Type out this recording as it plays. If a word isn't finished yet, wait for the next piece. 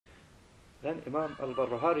Then Imam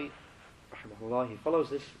al-Barbahari, rahimahullah, he follows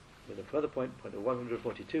this with a further point, point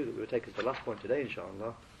 142, that we will take as the last point today,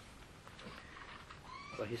 inshaAllah.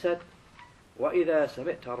 Where he said, وَإِذَا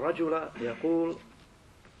سَمِعْتَ الرَّجُلَ يَقُولُ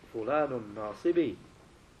فُلَانٌ نَاصِبِي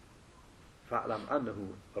فَاعْلَمْ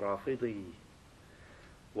أَنَّهُ رَافِضِي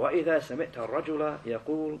وَإِذَا سَمِعْتَ الرَّجُلَ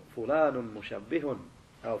يَقُولُ فُلَانٌ مُشَبِّهٌ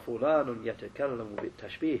أو فلان يتكلم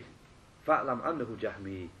بالتشبيه فاعلم أنه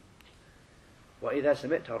جهمي وإذا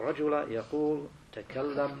سمعت الرجل يقول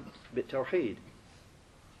تكلم بالتوحيد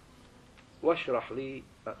واشرح لي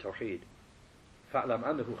التوحيد فاعلم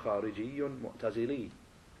أنه خارجي معتزلي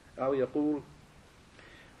أو يقول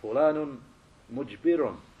فلان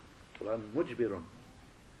مجبر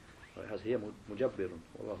هي مجبر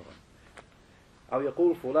والله أعلم أو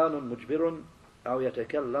يقول فلان مجبر أو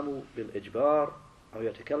يتكلم بالإجبار أو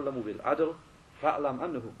يتكلم بالعدل فاعلم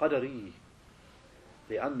أنه قدري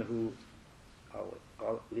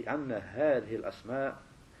لأن هذه الأسماء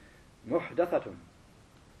محدثة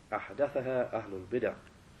أحدثها أهل البدع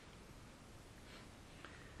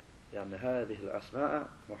لأن هذه الأسماء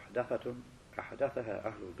محدثة أحدثها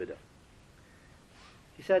أهل البدع.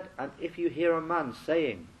 He said, and if you hear a man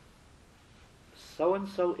saying so and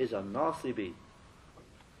so is a Nāsibī,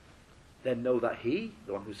 then know that he,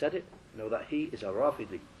 the one who said it, know that he is a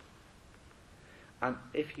Rāfidī. And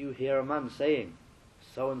if you hear a man saying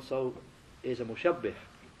so and so is a Mushabbih,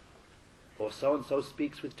 or so and so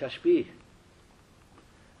speaks with Tashbih,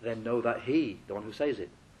 then know that he, the one who says it,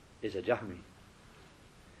 is a Jahmī.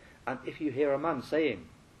 And if you hear a man saying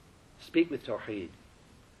speak with Tawheed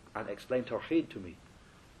and explain Tawheed to me,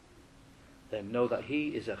 then know that he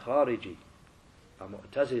is a Khārijī, a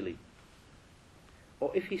Mu'tazili.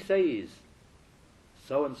 Or if he says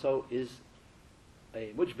so and so is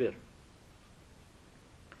a Mujbir,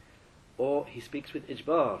 or he speaks with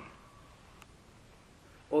Ijbar,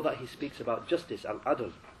 or that he speaks about justice,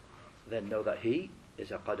 al-adl, then know that he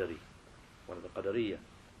is a Qadarī, one of the Qadarīyah.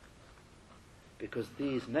 Because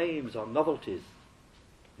these names are novelties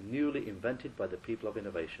newly invented by the people of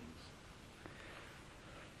innovations.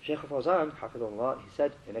 Shaykh Fawzan, hafidhullah, he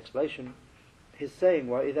said in explanation, his saying,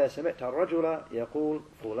 وَإِذَا سَمِعْتَ الرَّجُلَ يَقُولُ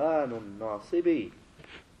فُلَانٌ نَاصِبِي,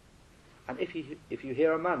 and if you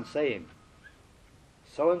hear a man saying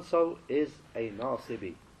so and so is a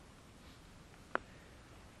Nāsibī.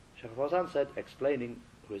 Shaykh Fawzan said, explaining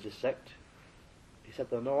who is this sect, he said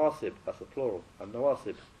the Nawasib, that's the plural, and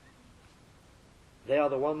Nawasib, they are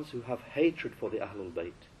the ones who have hatred for the Ahlul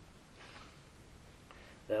Bayt.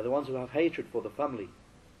 They are the ones who have hatred for the family,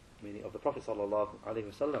 meaning of the Prophet sallallahu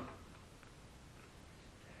alaihi wasallam.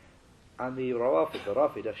 And the Rawafid, the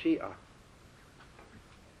Rāfidī, Shia,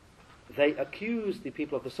 they accuse the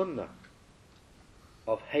people of the Sunnah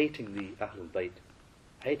of hating the Ahlul Bayt,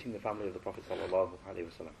 hating the family of the Prophet sallallahu alaihi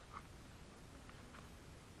wasallam.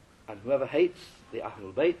 And whoever hates the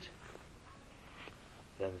Ahlul Bayt,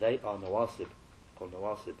 then they are Nawasib, called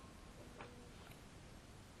Nawasib,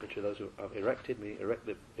 which are those who have erected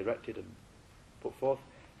and put forth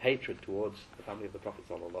hatred towards the family of the Prophet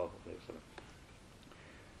sallallahu alaihi wasallam.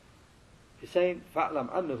 He's saying, فَاعْلَمْ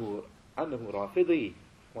أَنَّهُ رَافِضِي,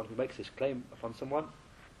 one who makes this claim upon someone,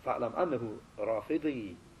 فَاعْلَمْ أَنَّهُ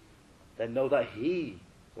رَافِضِي, then know that he,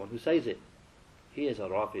 the one who says it, he is a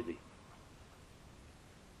Rāfidī.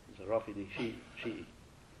 He's a Rāfidī Shi'i.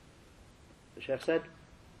 The Shaykh said,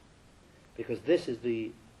 because this is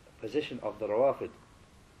the position of the Rawafid,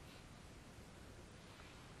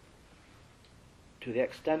 to the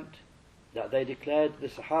extent that they declared the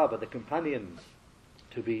Sahaba, the companions,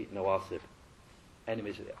 to be Nawasib,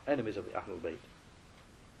 enemies of the Ahlul Bayt.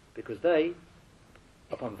 Because they,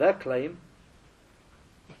 upon their claim,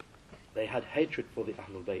 they had hatred for the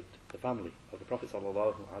Ahlul Bayt, the family of the Prophet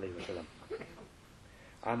sallallahu alaihi wasallam,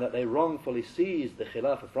 and that they wrongfully seized the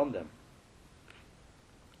Khilafah from them.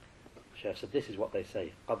 Shaykh said, this is what they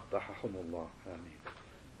say. قَبَّحَهُمُ اللَّهُ Ameen.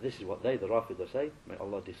 This is what they, the Rāfidah, say. May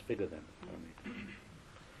Allah disfigure them. Ameen.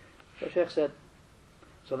 So Shaykh said,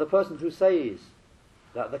 so the person who says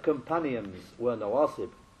that the companions were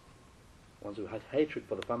Nawasib, ones who had hatred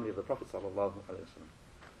for the family of the Prophet sallallahu alaihi wasallam,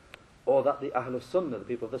 or that the Ahlul Sunnah, the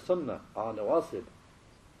people of the Sunnah, are Nawasib,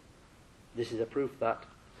 this is a proof that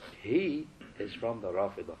he is from the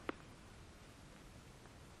Rāfidah.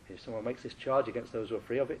 If someone makes this charge against those who are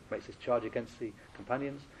free of it, makes this charge against the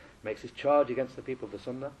companions, makes this charge against the people of the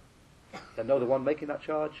Sunnah, then know the one making that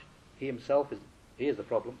charge, he himself is the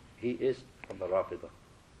problem. He is from the Rāfidah.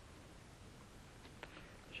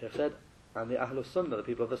 The Shaykh said, and the Ahlul Sunnah, the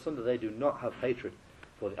people of the Sunnah, they do not have hatred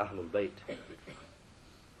for the Ahlul Bayt.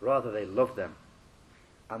 Rather, they love them,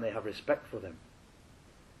 and they have respect for them,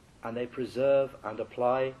 and they preserve and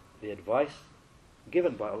apply the advice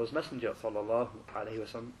given by Allah's Messenger sallallahu alaihi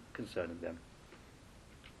wasallam concerning them.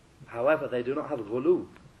 However, they do not have ghulu.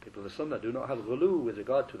 People of the Sunnah do not have ghulu with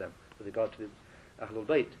regard to them, with regard to the Ahlul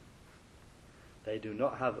Bayt. They do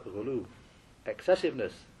not have ghulu,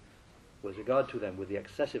 excessiveness with regard to them, with the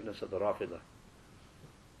excessiveness of the Rāfidī.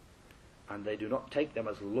 And they do not take them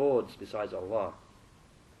as lords besides Allah,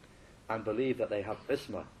 and believe that they have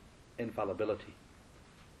isma, infallibility,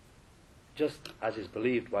 just as is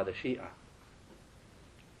believed by the Shia,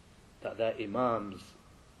 that their imams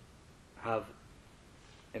have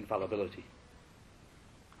infallibility,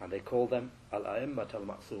 and they call them al-a'immat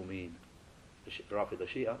al-ma'sumeen. The Rāfidī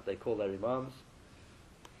Shia, they call their imams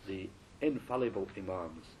the infallible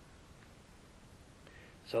imams.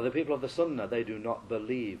 So the people of the Sunnah, they do not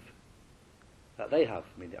believe that they have,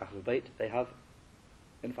 I mean the Ahlul Bayt, they have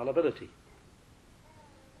infallibility,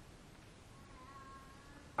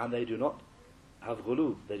 and they do not have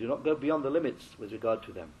ghulu, they do not go beyond the limits with regard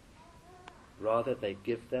to them. Rather, they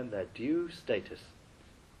give them their due status.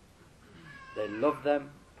 They love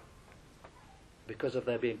them because of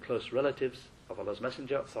their being close relatives of Allah's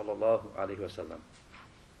Messenger sallallahu alaihi wasallam,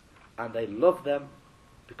 and they love them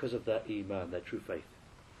because of their iman, their true faith.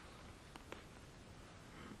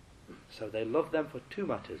 So they love them for two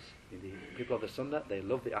matters. The people of the Sunnah, they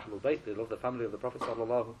love the Ahlul Bayt, they love the family of the Prophet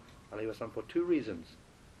sallallahu alaihi wasallam for two reasons: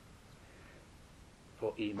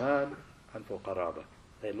 for iman and for qaraba.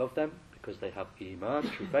 They love them because they have iman,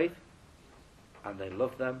 true faith, and they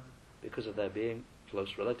love them because of their being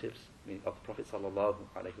close relatives, meaning of the Prophet sallallahu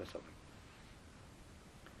alaihi wasallam.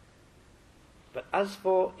 But as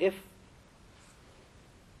for if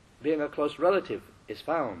being a close relative is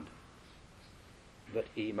found, but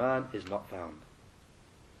iman is not found,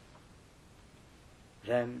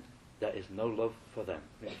 then there is no love for them.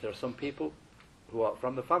 There are some people who are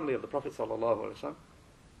from the family of the Prophet ﷺ,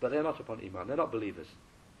 but they are not upon iman, they are not believers.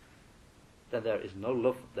 Then there is no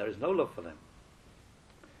love. There is no love for them.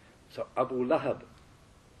 So Abu Lahab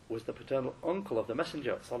was the paternal uncle of the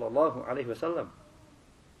Messenger ﷺ,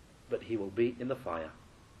 but he will be in the fire,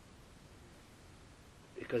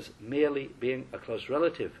 because merely being a close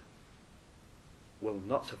relative will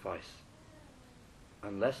not suffice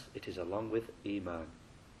unless it is along with iman,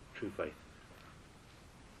 true faith.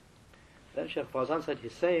 Then Shaykh Fawzan said,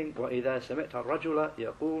 he's saying, وَإِذَا سَمِعْتَ الرَّجُلَ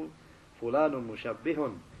يَقُولُ فُلَانٌ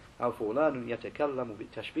مُشَبِّهٌ أَوْ فُلَانٌ يَتَكَلَّمُ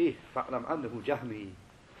بِالتَّشْبِيهِ فَاعْلَمْ أَنَّهُ جَهْمِي.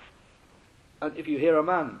 And if you hear a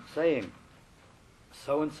man saying,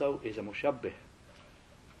 so-and-so is a mushabbih,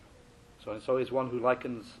 so-and-so is one who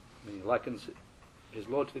likens his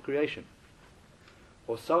Lord to the creation,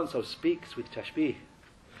 or so-and-so speaks with tashbih,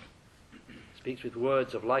 speaks with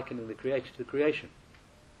words of likening the creator to the creation,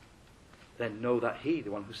 then know that he,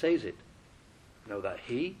 the one who says it, know that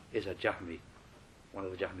he is a Jahmī, one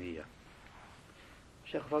of the Jahmīyyah.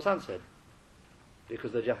 Shaykh Fawzan said,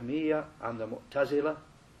 because the Jahmīyyah and the Mu'tazila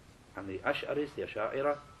and the Ash'aris, the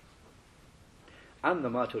Ash'a'ira, and the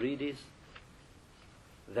Maturidis,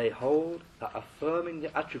 they hold that affirming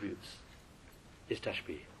the attributes is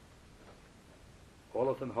tashbih. All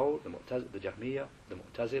of them hold, the Jahmīyyah, the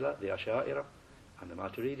Mu'tazila, the Ash'a'ira, and the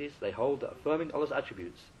Maturidis, they hold that affirming Allah's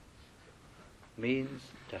attributes means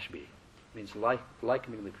tashbih, means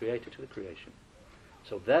likening the creator to the creation.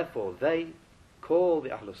 So therefore they call the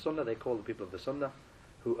Ahlul Sunnah, they call the people of the Sunnah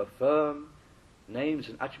who affirm names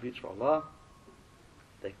and attributes for Allah,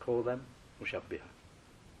 they call them mushabbiha,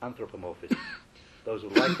 anthropomorphists, those who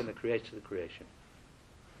liken the creator to the creation,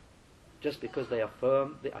 just because they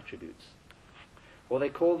affirm the attributes. Or they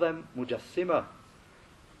call them mujassima,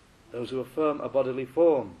 those who affirm a bodily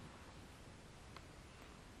form,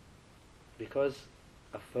 because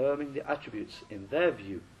affirming the attributes in their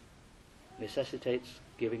view necessitates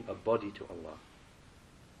giving a body to Allah,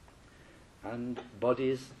 and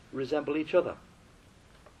bodies resemble each other.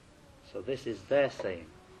 So this is their saying.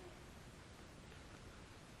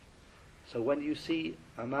 So when you see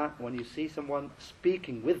someone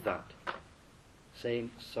speaking with that,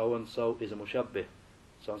 saying so and so is a mushabbih,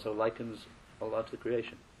 so and so likens Allah to the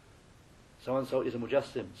creation, so and so is a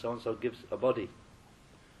mujassim, so and so gives a body,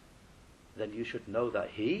 then you should know that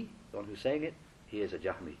he, the one who's saying it, he is a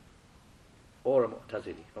Jahmī, or a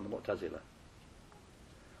Mu'tazili, from the Mu'tazila,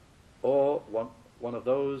 or one of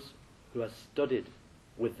those who has studied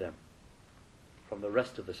with them from the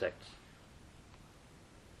rest of the sects,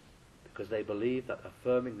 because they believe that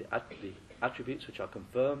affirming the attributes which are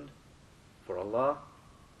confirmed for Allah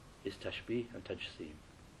is tashbih and tajseem,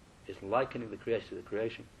 is likening the creator to the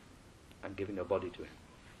creation and giving a body to him.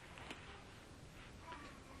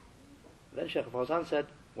 Then Shaykh Fawzan said,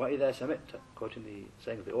 وَإِذَا سَمِعْتَ, quoting the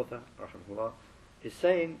saying of the author, rahimahullah, He's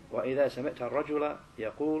saying, وَإِذَا سَمِعْتَ الرَّجُلَ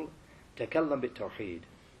يَقُولُ تَكَلَّمْ بِالتَّوْحِيدِ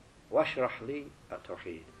وَاشْرَحْ لِي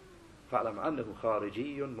التَّوْحِيدِ فَاعْلَمْ أَنَّهُ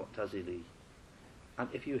خَارِجِيٌّ مُعْتَزِلِي. And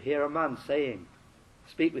if you hear a man saying,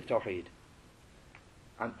 speak with Tawheed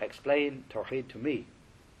and explain Tawheed to me,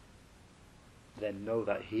 then know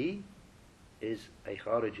that he is a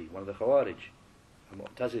Khārijī, one of the Khawarij, a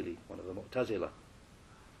Mu'tazili, one of the Mu'tazila.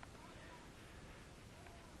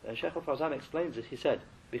 And Shaykh al-Fawzān explains it. He said,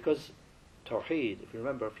 because Tawheed, if you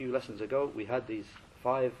remember a few lessons ago, we had these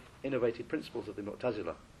 5 innovative principles of the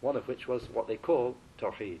Mu'tazila, one of which was what they call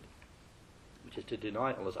Tawheed, which is to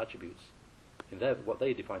deny Allah's attributes. In there, what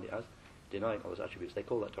they define it as, denying Allah's attributes, they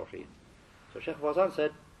call that Tawheed. So Shaykh al-Fawzān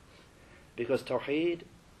said, because Tawheed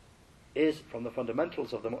is from the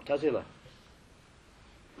fundamentals of the Mu'tazila,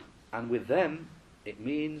 and with them it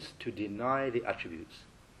means to deny the attributes.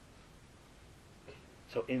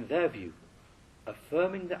 So in their view,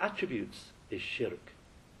 affirming the attributes is shirk,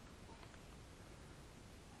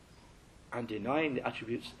 and denying the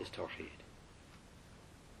attributes is Tawheed.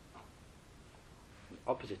 The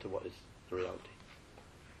opposite of what is the reality.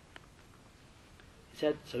 He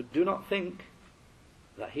said, so do not think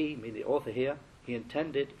that he, meaning the author here, he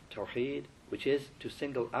intended Tawheed, which is to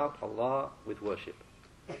single out Allah with worship.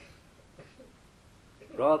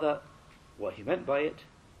 Rather, what he meant by it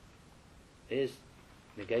is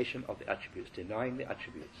negation of the attributes, denying the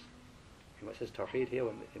attributes. When it says Tawheed here,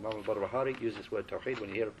 when Imam al-Barbahari uses this word Tawheed, when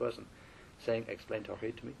you hear a person saying, explain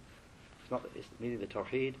Tawheed to me, it's meaning the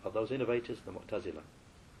Tawheed of those innovators, the Mu'tazila,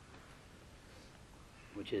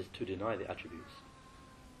 which is to deny the attributes.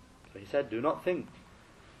 So he said, do not think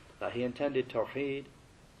that he intended Tawheed,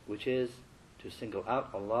 which is to single out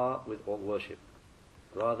Allah with all worship.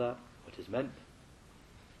 Rather, what is meant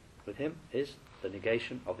with him is the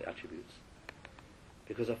negation of the attributes.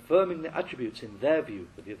 Because affirming the attributes in their view,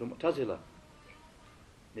 the view of the Mu'tazila,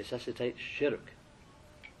 necessitates shirk.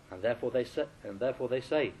 And therefore they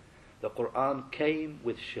say the Qur'an came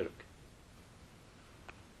with shirk.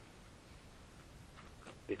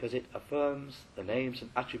 Because it affirms the names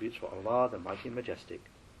and attributes for Allah, the Mighty and Majestic.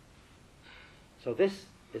 So this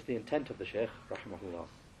is the intent of the Shaykh, rahimahullah.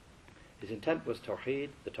 His intent was Tawheed,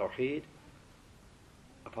 the Tawheed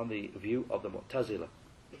upon the view of the Mu'tazila.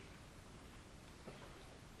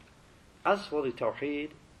 As for the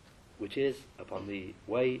Tawheed, which is upon the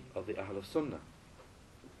way of the as-Sunnah,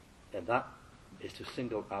 then that is to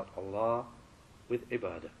single out Allah with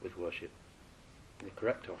ibadah, with worship. The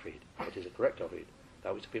correct Tawheed, what is a correct Tawheed?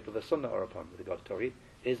 That which the people of the Sunnah are upon with regard to Tawheed,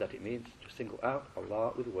 is that it means to single out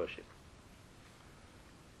Allah with worship.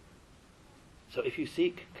 So if you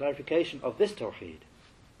seek clarification of this Tawheed,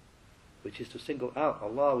 which is to single out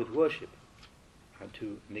Allah with worship and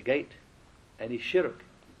to negate any shirk,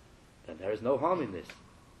 then there is no harm in this.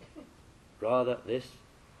 Rather, this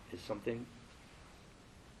is something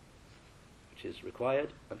which is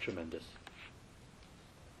required and tremendous.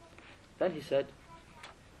 Then he said,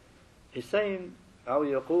 he's saying, أو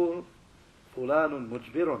يقول فلان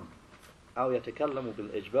مجبر أو يتكلم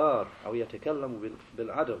بالإجبار أو يتكلم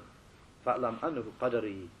بالعدل فأعلم أنه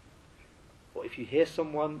قدري. Or if you hear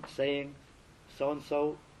someone saying so and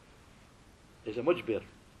so is a mujbir,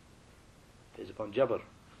 is upon jabr,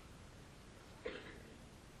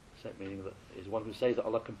 meaning that is one who says that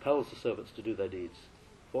Allah compels the servants to do their deeds,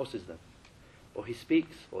 forces them. Or he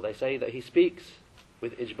speaks, or they say that he speaks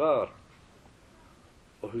with ijbar,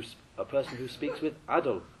 or a person who speaks with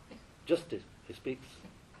adl, justice. He speaks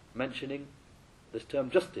mentioning this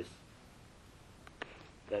term justice.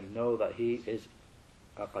 Then know that he is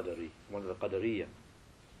a Qadarī, one of the Qadariyya.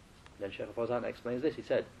 Then Shaykh al-Fawzān explains this. He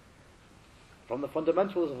said, from the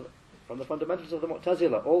fundamentals of the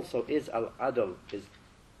Mu'tazila also is al-adl, is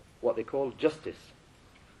what they call justice,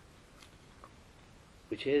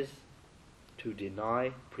 which is to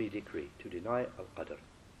deny pre-decree, to deny al-qadr.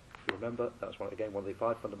 If you remember, that's one of the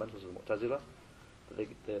 5 fundamentals of the Mu'tazila.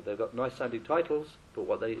 They've got nice sounding titles, but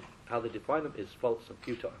how they define them is false and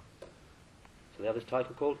futile. So they have this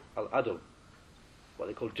title called al-adl, what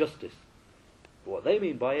they call justice. But what they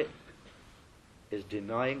mean by it is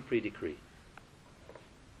denying pre-decree.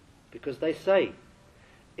 Because they say,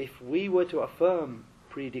 if we were to affirm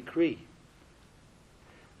pre-decree,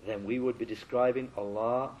 then we would be describing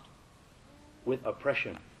Allah with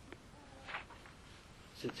oppression,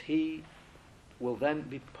 since He will then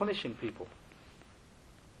be punishing people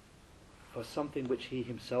for something which He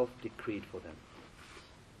Himself decreed for them.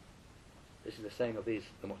 This is the saying of the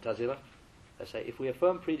Mu'tazila. They say, if we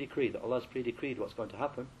affirm pre-decree, that Allah has pre-decreed what's going to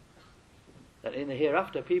happen, then in the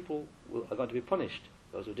hereafter people are going to be punished.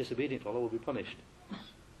 Those who are disobedient to Allah will be punished.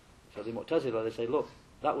 So the Mu'tazila, they say, look,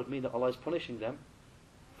 that would mean that Allah is punishing them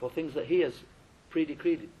for things that he has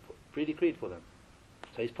pre-decreed for them.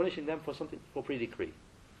 So he's punishing them for something, for pre-decree.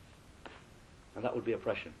 And that would be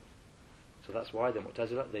oppression. So that's why the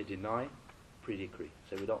Mu'tazila, they deny pre-decree.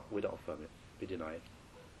 So we don't affirm it, we deny it.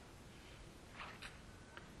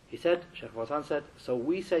 He said, Shaykh Fawzan said, so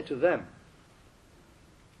we say to them,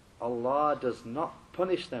 Allah does not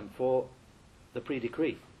punish them for the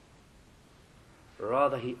pre-decree.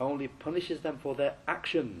 Rather, He only punishes them for their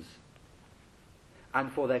actions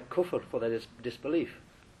and for their kufr, for their disbelief,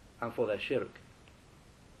 and for their shirk.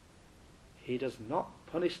 He does not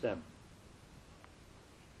punish them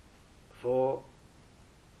for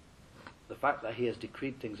the fact that He has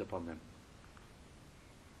decreed things upon them.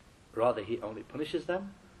 Rather, He only punishes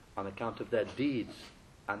them on account of their deeds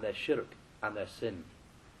and their shirk and their sin.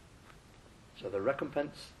 So the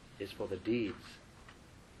recompense is for the deeds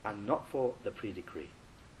and not for the pre-decree.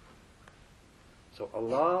 So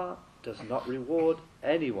Allah does not reward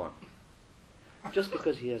anyone just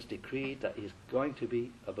because He has decreed that he is going to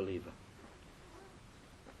be a believer,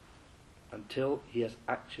 until he has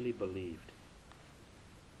actually believed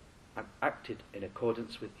and acted in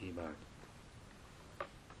accordance with Iman.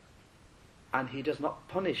 And He does not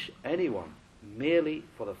punish anyone merely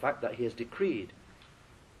for the fact that He has decreed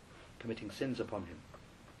committing sins upon him,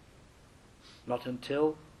 not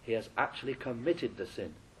until he has actually committed the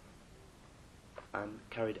sin and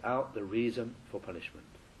carried out the reason for punishment.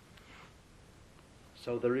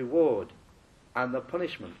 So the reward and the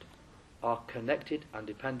punishment are connected and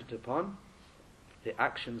dependent upon the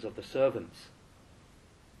actions of the servants.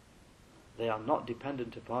 They are not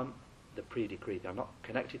dependent upon the pre-decree. They are not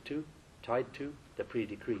connected to, tied to the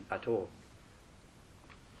pre-decree at all.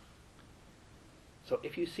 So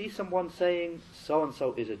if you see someone saying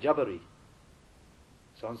so-and-so is a Jabari,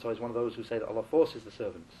 so-and-so is one of those who say that Allah forces the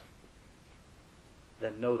servants,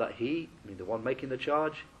 then know that he, the one making the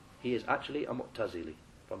charge, he is actually a Mu'tazili,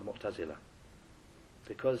 from the Mu'tazila.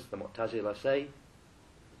 Because the Mu'tazila say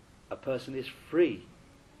a person is free.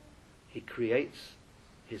 He creates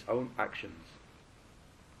his own actions.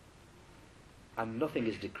 And nothing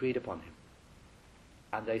is decreed upon him.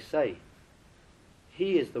 And they say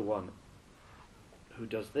he is the one who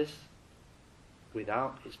does this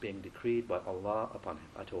without it being decreed by Allah upon him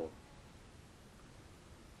at all.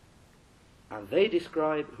 And they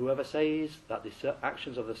describe whoever says that the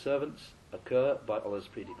actions of the servants occur by Allah's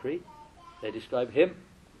pre-decree, they describe him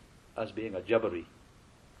as being a Jabari.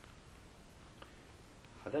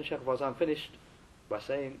 And then Shaykh Fawzan finished by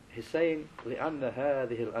saying, he's saying, لِأَنَّ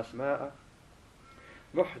هَذِهِ الْأَسْمَاءَ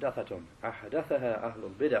مُحْدَثَةٌ أَحْدَثَهَا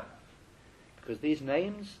أَهْلُ الْبِدَعِ, because these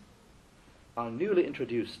names are newly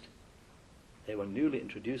introduced. They were newly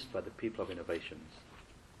introduced by the people of innovations.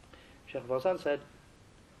 Shaykh Fawzan said,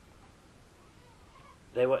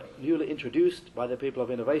 they were newly introduced by the people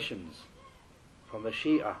of innovations from the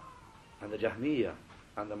Shia and the Jahmī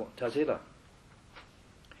and the Mu'tazila.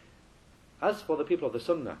 As for the people of the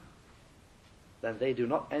Sunnah, then they do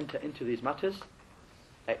not enter into these matters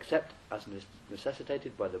except as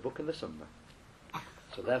necessitated by the book and the Sunnah.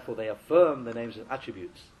 So therefore they affirm the names and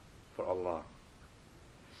attributes for Allah.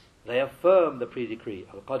 They affirm the pre-decree,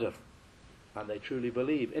 al-Qadr, and they truly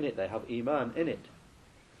believe in it, they have Iman in it.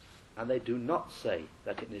 And they do not say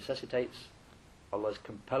that it necessitates Allah's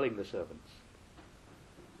compelling the servants,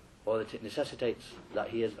 or that it necessitates that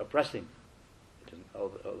He is oppressing,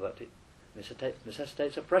 or that it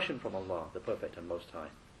necessitates oppression from Allah, the Perfect and Most High.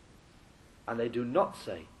 And they do not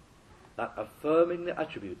say that affirming the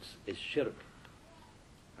attributes is shirk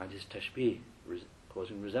and is tashbih,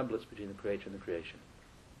 causing resemblance between the Creator and the creation.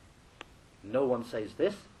 No one says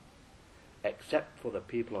this except for the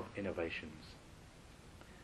people of innovations.